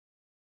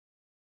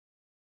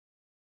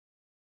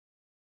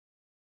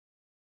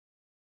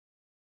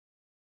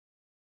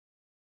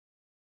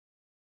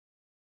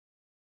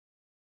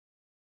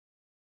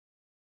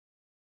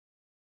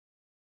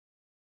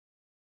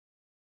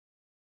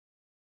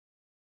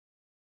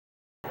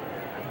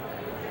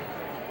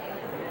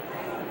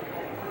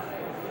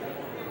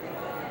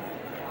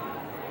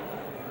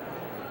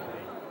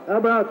How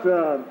about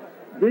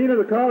Dean of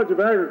the College of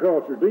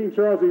Agriculture, Dean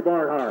Charles E.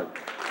 Barnhart.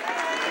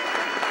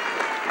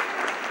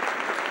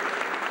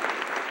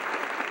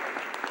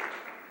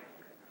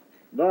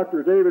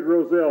 Dr. David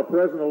Roselle,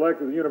 President-elect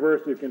of the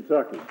University of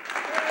Kentucky.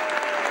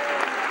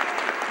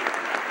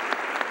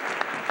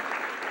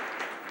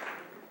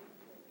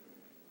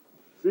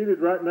 Seated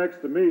right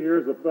next to me here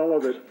is a fellow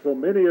that so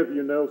many of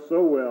you know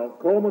so well,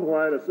 Coleman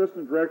White,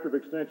 Assistant Director of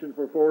Extension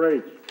for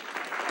 4-H.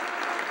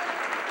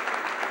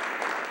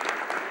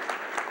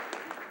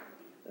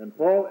 And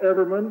Paul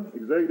Everman,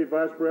 Executive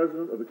Vice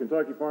President of the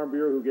Kentucky Farm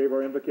Bureau, who gave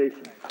our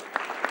invocation.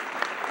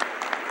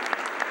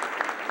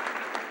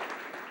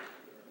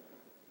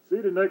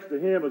 Seated next to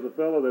him is a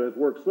fellow that has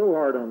worked so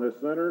hard on this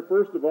center.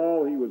 First of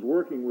all, he was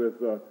working with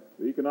the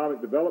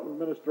Economic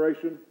Development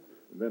Administration,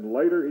 and then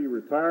later he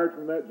retired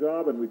from that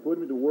job, and we put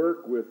him to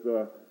work with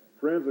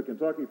Friends of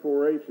Kentucky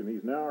 4-H, and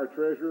he's now our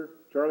treasurer,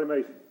 Charlie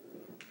Mason.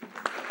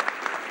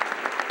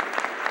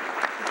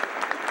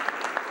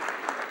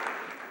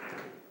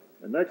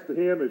 And next to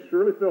him is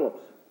Shirley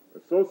Phillips,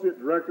 Associate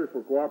Director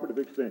for Cooperative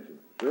Extension.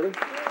 Shirley?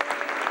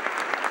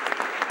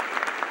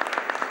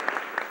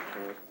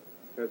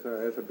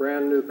 As a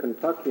brand new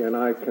Kentuckian,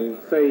 I can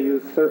say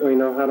you certainly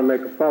know how to make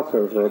a fuss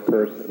over a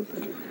person.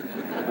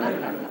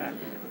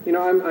 You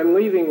know, I'm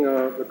leaving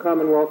the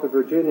Commonwealth of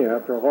Virginia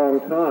after a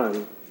long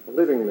time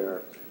living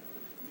there.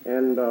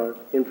 And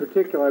in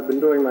particular, I've been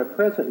doing my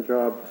present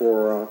job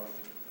for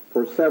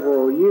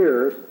several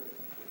years.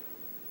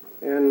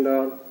 And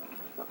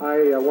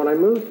when I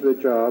moved to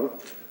the job,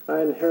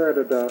 I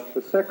inherited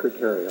a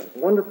secretary, a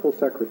wonderful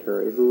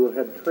secretary who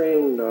had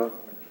trained,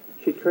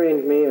 she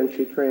trained me and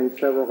she trained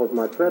several of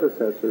my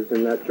predecessors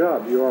in that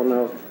job. You all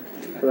know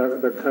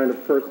the kind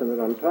of person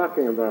that I'm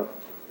talking about.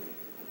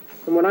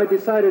 And when I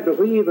decided to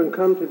leave and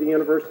come to the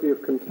University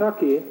of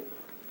Kentucky,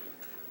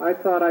 I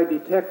thought I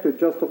detected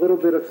just a little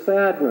bit of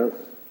sadness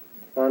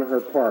on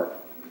her part.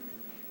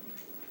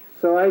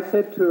 So I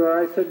said to her,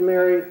 I said,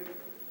 Mary,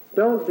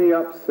 don't be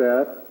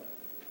upset.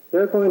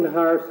 They're going to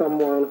hire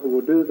someone who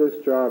will do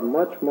this job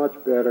much, much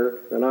better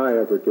than I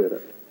ever did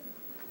it.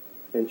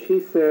 And she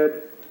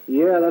said,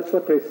 yeah, that's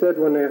what they said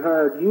when they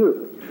hired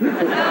you.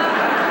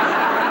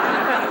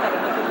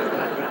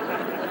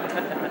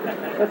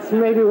 That's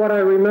maybe what I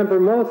remember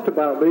most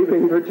about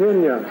leaving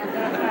Virginia.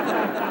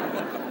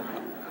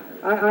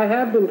 I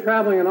have been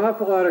traveling an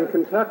awful lot in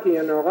Kentucky,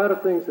 and there are a lot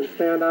of things that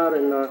stand out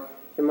in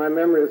my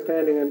memory of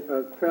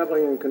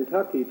traveling in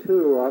Kentucky,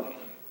 too.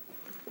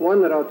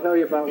 One that I'll tell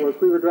you about was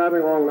we were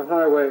driving along the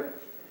highway,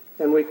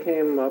 and we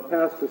came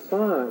past a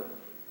sign,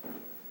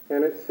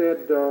 and it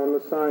said on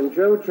the sign,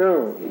 Joe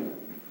Jones,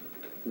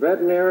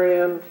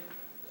 veterinarian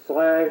 /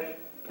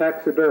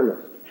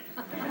 taxidermist.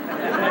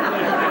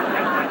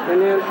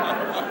 And then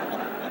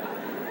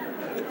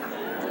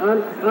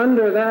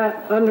under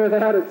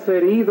that it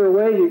said, either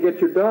way you get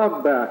your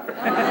dog back.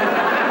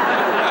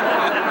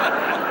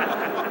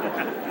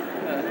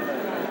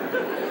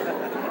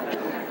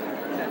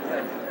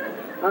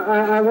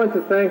 I want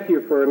to thank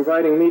you for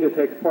inviting me to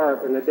take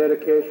part in the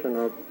dedication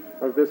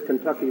of this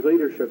Kentucky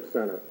Leadership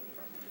Center.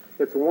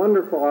 It's a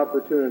wonderful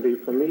opportunity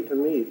for me to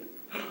meet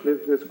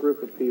this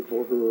group of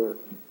people who are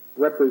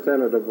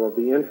representative of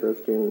the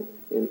interest in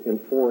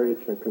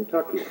 4-H in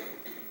Kentucky.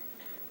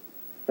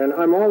 And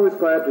I'm always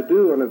glad to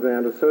do an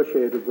event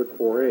associated with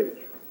 4-H,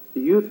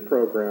 the youth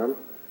program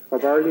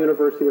of our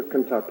University of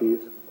Kentucky's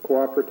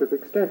Cooperative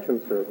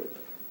Extension Service.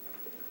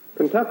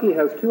 Kentucky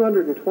has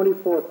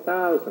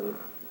 224,000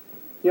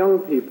 young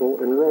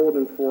people enrolled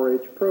in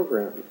 4-H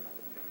programs.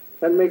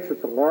 That makes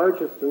it the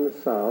largest in the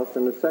South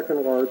and the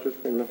second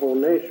largest in the whole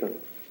nation.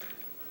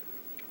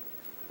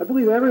 I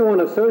believe everyone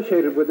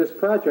associated with this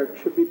project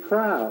should be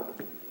proud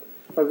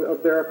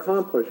of their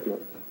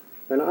accomplishments.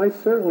 And I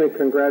certainly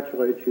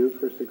congratulate you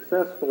for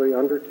successfully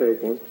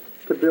undertaking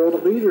to build a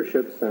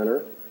leadership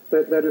center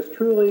that is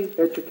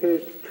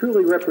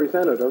truly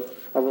representative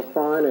of a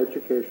fine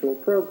educational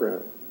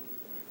program.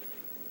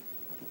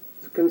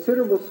 It's a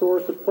considerable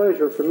source of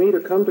pleasure for me to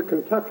come to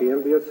Kentucky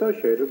and be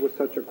associated with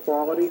such a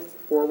quality,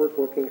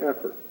 forward-looking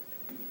effort.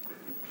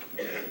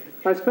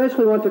 I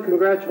especially want to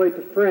congratulate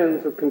the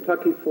Friends of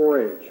Kentucky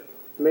 4-H,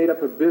 made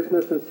up of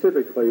business and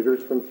civic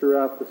leaders from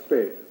throughout the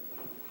state,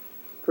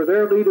 for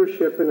their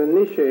leadership in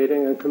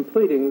initiating and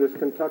completing this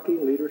Kentucky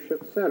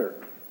Leadership Center.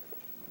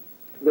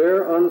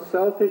 Their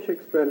unselfish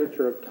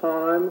expenditure of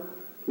time,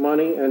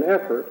 money, and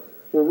effort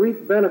will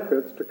reap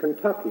benefits to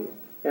Kentucky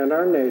and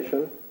our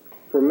nation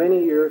for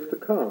many years to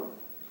come.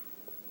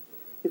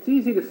 It's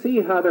easy to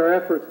see how their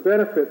efforts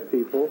benefit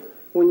people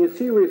when you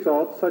see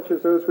results such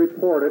as those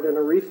reported in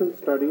a recent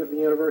study of the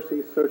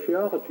university's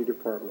sociology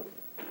department.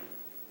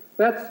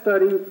 That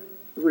study,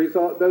 the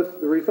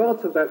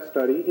results of that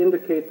study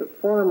indicate that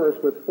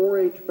farmers with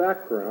 4-H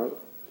backgrounds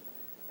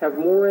have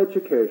more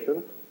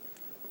education,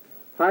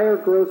 higher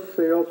gross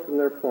sales from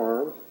their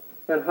farms,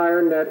 and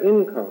higher net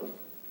income.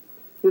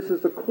 This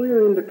is a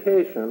clear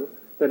indication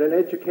that an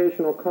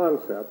educational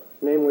concept,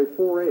 namely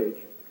 4-H,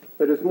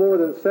 that is more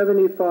than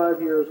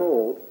 75 years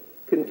old,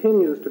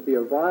 continues to be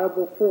a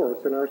viable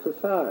force in our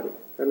society,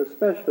 and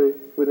especially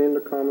within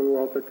the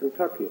Commonwealth of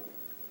Kentucky.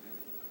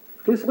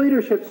 This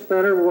Leadership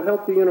Center will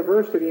help the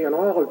university and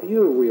all of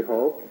you, we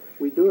hope,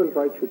 we do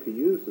invite you to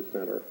use the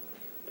center,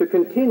 to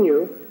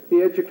continue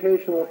the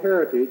educational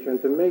heritage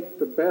and to make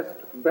the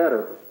best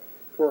better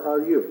for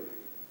our youth.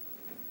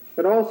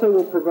 It also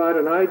will provide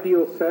an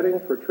ideal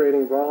setting for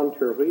training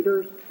volunteer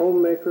leaders,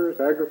 homemakers,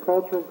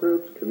 agricultural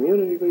groups,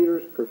 community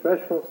leaders,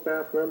 professional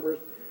staff members,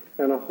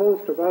 and a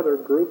host of other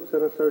groups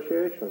and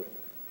associations.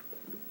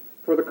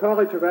 For the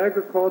College of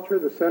Agriculture,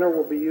 the center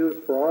will be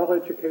used for all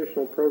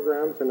educational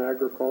programs in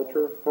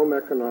agriculture, home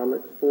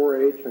economics,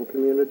 4-H, and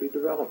community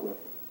development.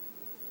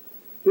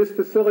 This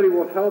facility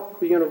will help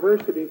the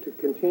university to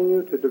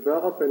continue to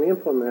develop and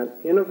implement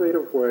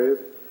innovative ways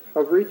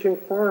of reaching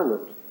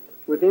farmers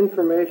with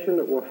information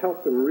that will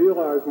help them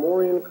realize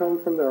more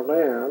income from their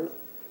lands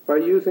by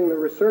using the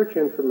research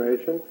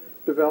information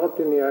developed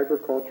in the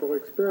agricultural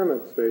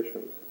experiment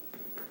stations.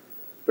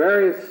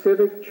 Various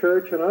civic,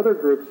 church, and other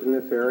groups in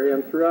this area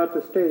and throughout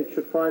the state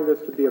should find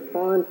this to be a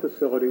fine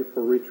facility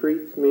for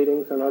retreats,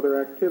 meetings, and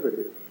other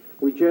activities.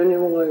 We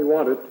genuinely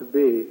want it to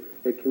be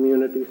a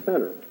community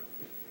center.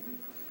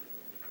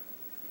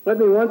 Let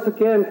me once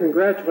again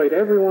congratulate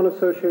everyone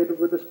associated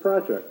with this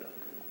project.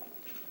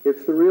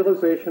 It's the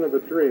realization of a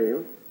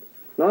dream,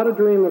 not a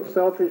dream of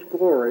selfish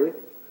glory,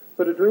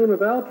 but a dream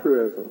of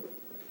altruism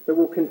that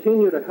will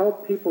continue to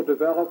help people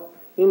develop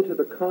into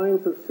the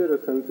kinds of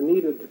citizens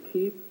needed to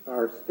keep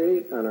our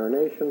state and our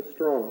nation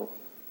strong.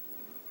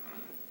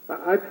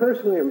 I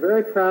personally am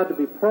very proud to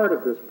be part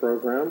of this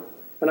program,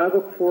 and I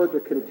look forward to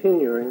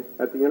continuing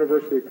at the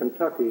University of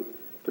Kentucky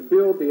to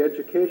build the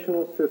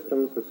educational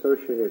systems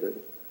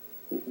associated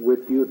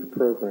with youth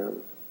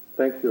programs.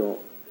 Thank you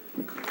all.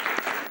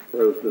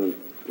 President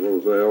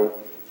Roselle,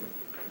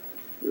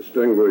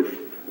 distinguished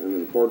and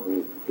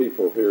important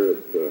people here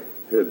at the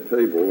head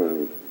table,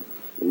 and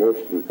the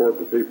most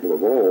important people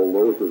of all,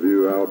 those of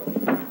you out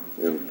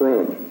in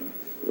front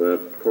that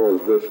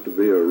caused this to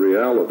be a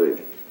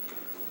reality.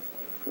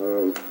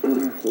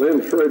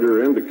 Lynwood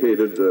Schrader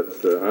indicated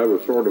that I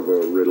was sort of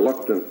a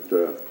reluctant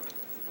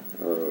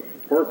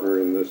partner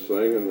in this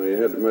thing, and they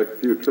had to make a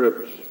few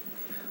trips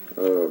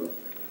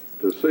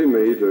to see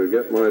me to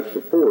get my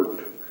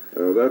support.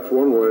 That's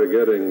one way of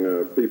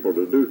getting people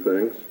to do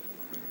things.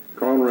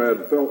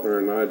 Conrad Feltner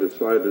and I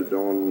decided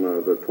on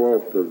the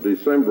 12th of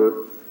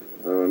December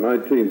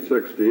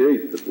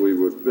 1968 that we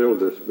would build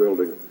this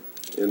building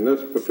in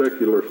this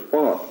particular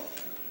spot.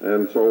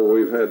 And so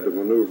we've had to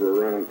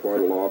maneuver around quite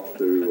a lot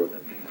to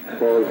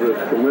cause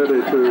this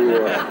committee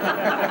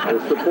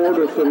to support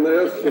us in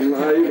this, and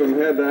I even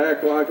had to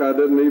act like I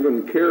didn't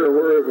even care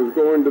where it was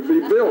going to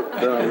be built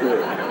down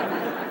here.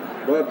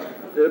 But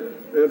it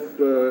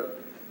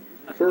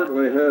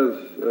certainly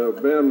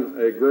has been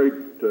a great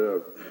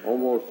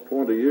almost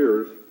 20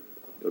 years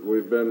that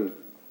we've been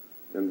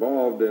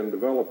involved in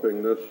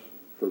developing this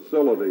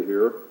facility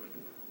here.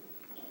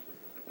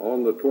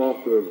 On the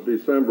 12th of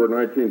December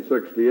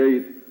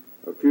 1968,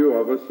 a few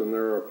of us, and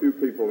there are a few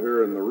people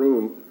here in the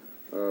room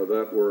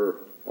that were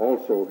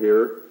also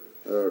here,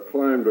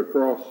 climbed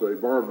across a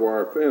barbed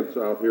wire fence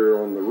out here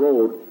on the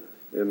road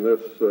in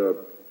this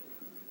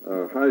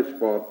high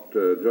spot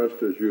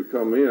just as you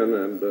come in,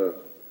 and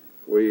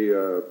we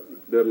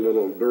did a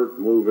little dirt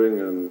moving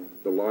and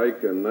the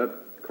like, and that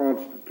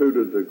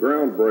constituted the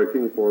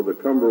groundbreaking for the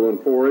Cumberland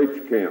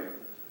 4-H camp.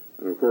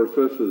 And of course,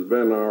 this has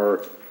been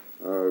our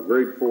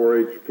great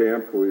 4-H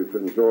camp. We've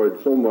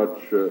enjoyed so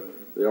much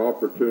the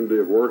opportunity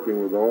of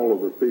working with all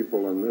of the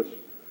people in this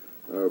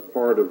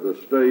part of the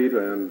state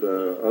and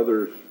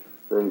others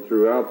from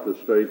throughout the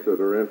state that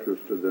are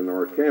interested in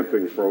our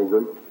camping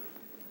program.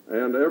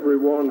 And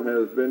everyone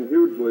has been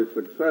hugely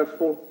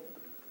successful,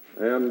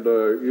 and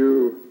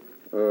you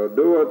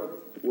do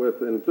it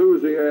with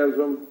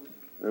enthusiasm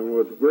and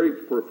with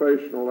great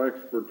professional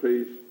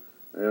expertise,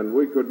 and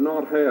we could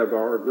not have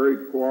our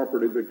great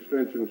cooperative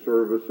extension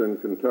service in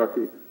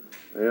Kentucky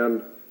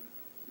and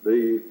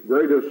the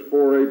greatest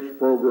 4-H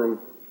program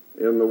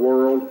in the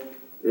world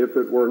if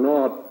it were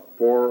not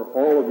for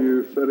all of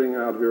you sitting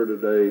out here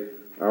today,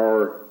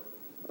 our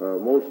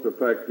most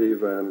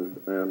effective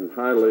and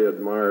highly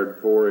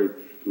admired 4-H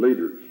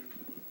leaders.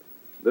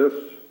 This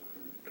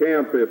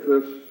camp, if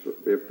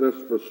this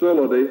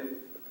facility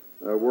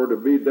were to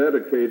be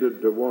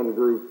dedicated to one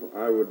group,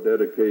 I would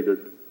dedicate it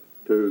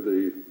to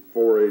the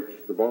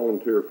 4-H, the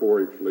volunteer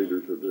 4-H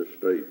leaders of this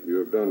state. You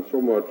have done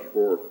so much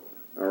for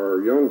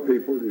our young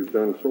people. You've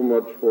done so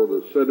much for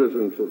the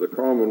citizens of the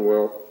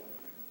Commonwealth.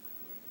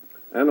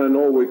 And I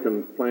know we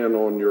can plan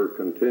on your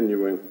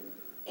continuing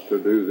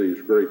to do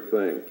these great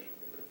things.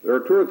 There are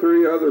 2 or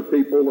 3 other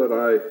people that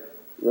I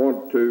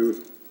want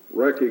to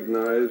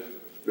recognize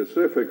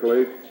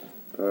specifically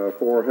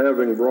for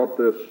having brought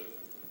this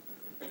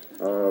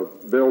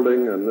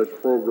building and this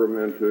program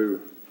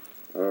into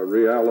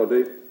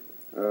reality.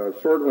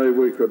 Certainly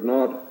we could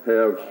not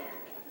have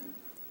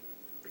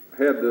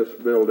had this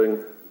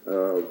building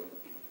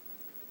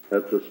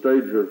at the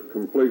stage of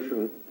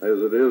completion as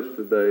it is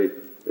today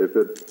if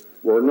it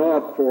were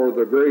not for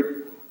the great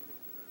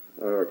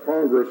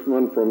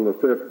congressman from the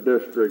 5th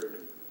District,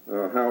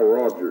 Hal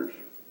Rogers.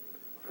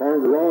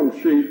 Ron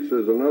Sheets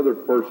is another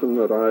person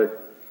that I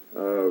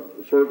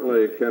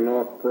certainly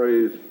cannot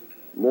praise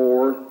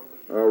more.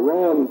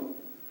 Ron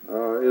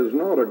is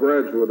not a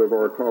graduate of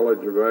our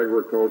College of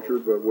Agriculture,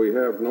 but we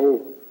have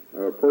no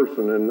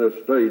person in this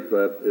state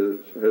that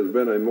has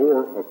been a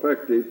more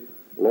effective,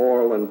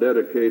 loyal, and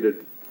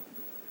dedicated.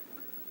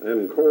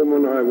 And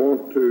Coleman, I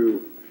want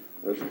to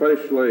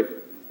especially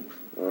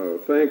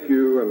thank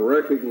you and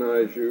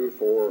recognize you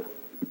for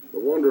the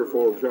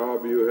wonderful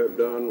job you have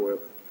done with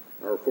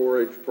our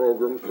 4-H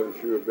program since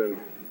you have been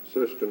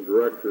assistant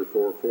director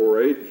for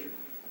 4-H,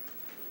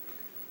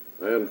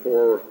 and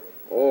for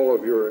all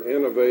of your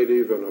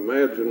innovative and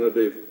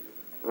imaginative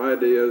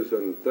ideas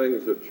and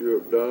things that you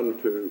have done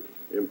to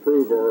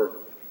improve our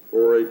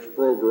 4-H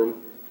program,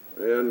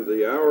 and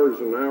the hours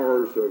and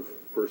hours of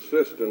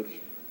persistence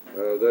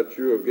that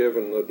you have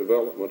given the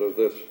development of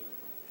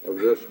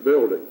this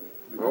building.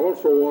 I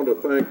also want to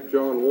thank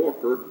John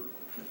Walker,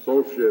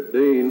 Associate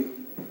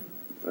Dean,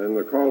 and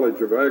the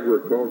College of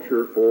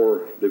Agriculture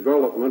for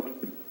development,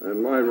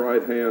 and my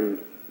right-hand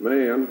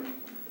man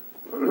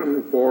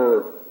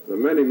for the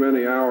many,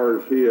 many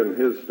hours he and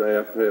his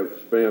staff have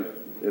spent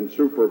in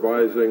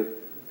supervising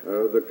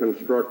the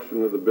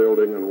construction of the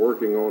building and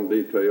working on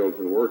details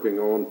and working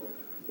on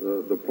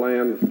the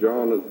plans.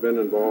 John has been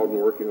involved in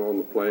working on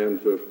the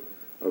plans of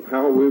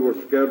how we will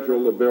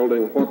schedule the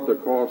building, what the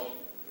cost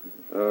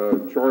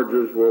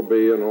charges will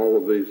be, and all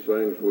of these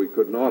things. We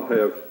could not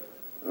have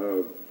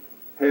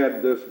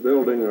had this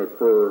building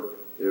occur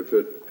if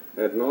it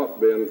had not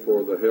been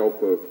for the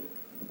help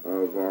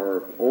of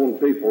our own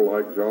people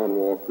like John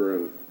Walker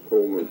and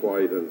Coleman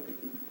White,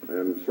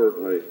 and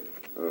certainly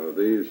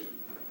these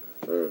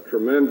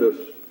tremendous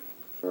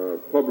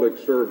public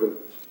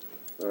servants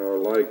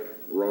like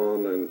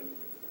Ron and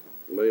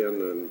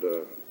Lynn and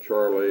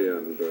Charlie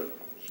and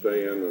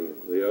Stan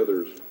and the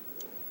others,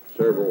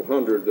 several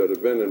hundred that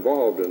have been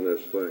involved in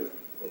this thing.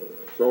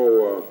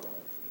 So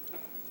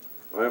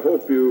I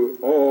hope you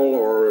all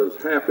are as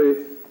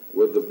happy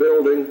with the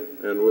building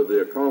and with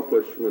the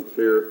accomplishments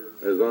here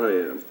as I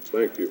am.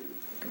 Thank you.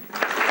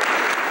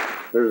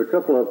 There's a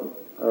couple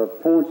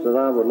of points that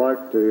I would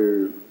like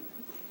to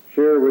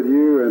share with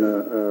you, and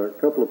a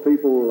couple of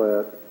people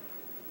that,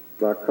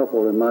 by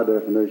couple in my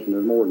definition,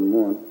 is more than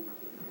one.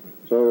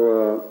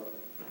 So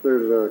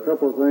there's a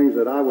couple of things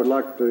that I would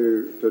like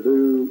to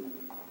do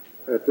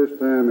at this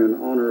time in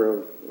honor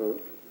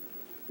of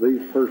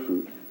these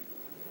persons.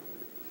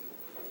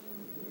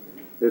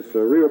 It's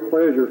a real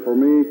pleasure for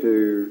me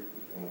to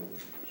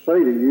say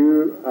to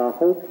you, I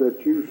hope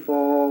that you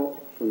saw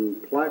some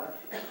plaques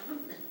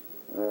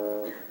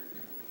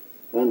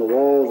on the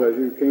walls as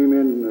you came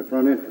in the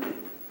front entrance.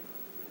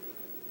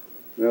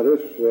 Now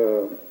this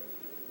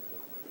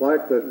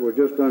plaque that was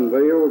just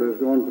unveiled is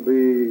going to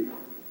be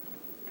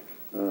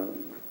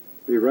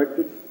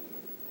erected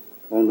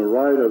on the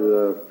right of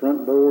the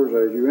front doors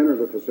as you enter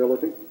the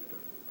facility.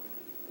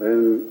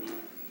 And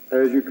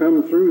as you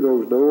come through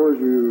those doors,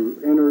 you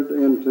entered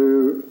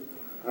into,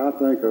 I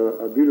think,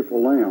 a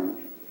beautiful lounge.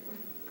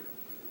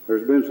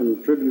 There's been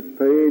some tribute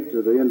paid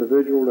to the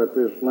individual that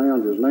this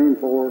lounge is named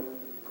for,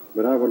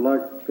 but I would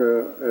like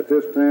at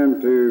this time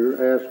to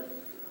ask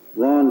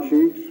Ron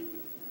Sheets,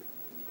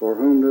 for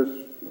whom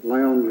this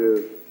lounge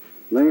is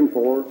named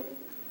for,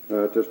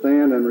 to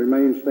stand and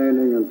remain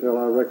standing until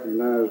I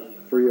recognize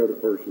 3 other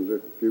persons.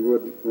 If you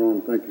would,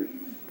 Ron, thank you.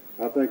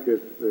 I think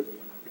it's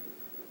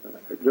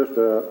just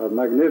a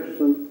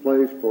magnificent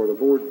place for the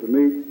board to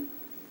meet,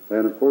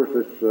 and of course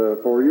it's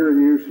for your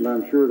use, and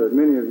I'm sure that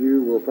many of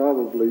you will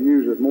probably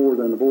use it more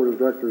than the board of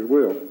directors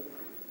will.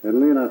 And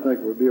Lynn, I think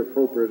it would be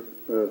appropriate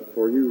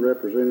for you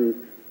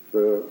representing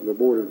the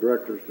board of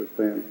directors to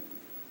stand.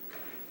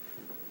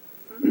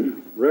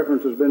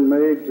 Reference has been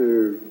made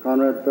to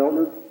Conrad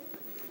Feltner.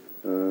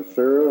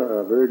 Sarah,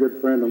 a very good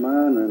friend of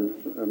mine,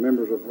 and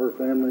members of her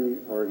family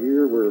are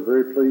here. We're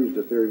very pleased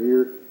that they're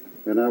here,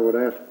 and I would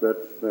ask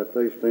that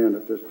they stand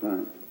at this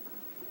time.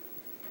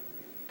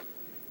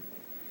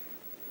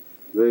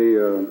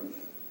 The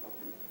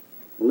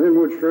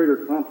Lynwood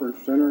Schrader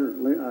Conference Center,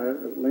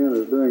 Lynn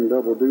is doing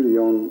double duty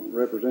on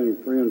representing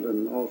Friends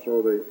and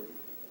also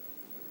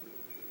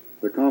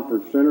the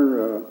Conference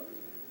Center.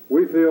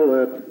 We feel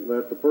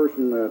that the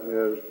person that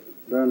has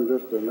done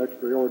just an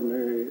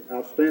extraordinary,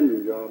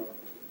 outstanding job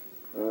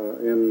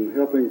in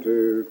helping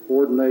to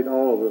coordinate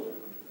all of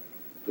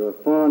the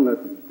fun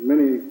that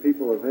many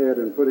people have had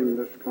in putting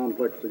this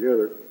complex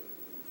together,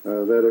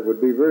 that it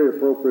would be very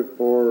appropriate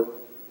for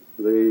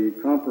the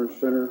Conference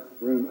Center,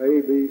 room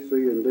A, B, C,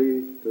 and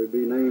D, to be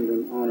named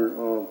in honor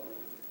of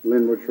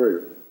Lynwood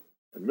Schrader.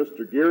 And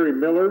Mr. Gary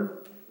Miller,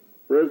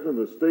 President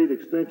of the State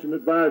Extension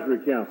Advisory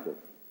Council.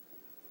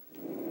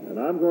 And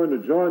I'm going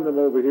to join them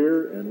over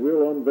here, and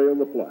we'll unveil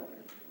the plaque.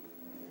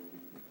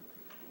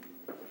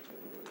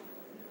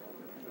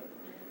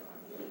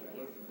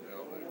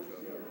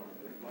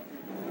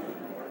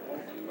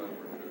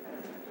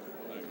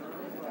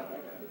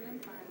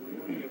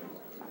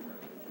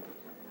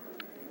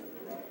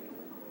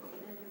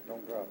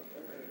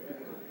 Robert.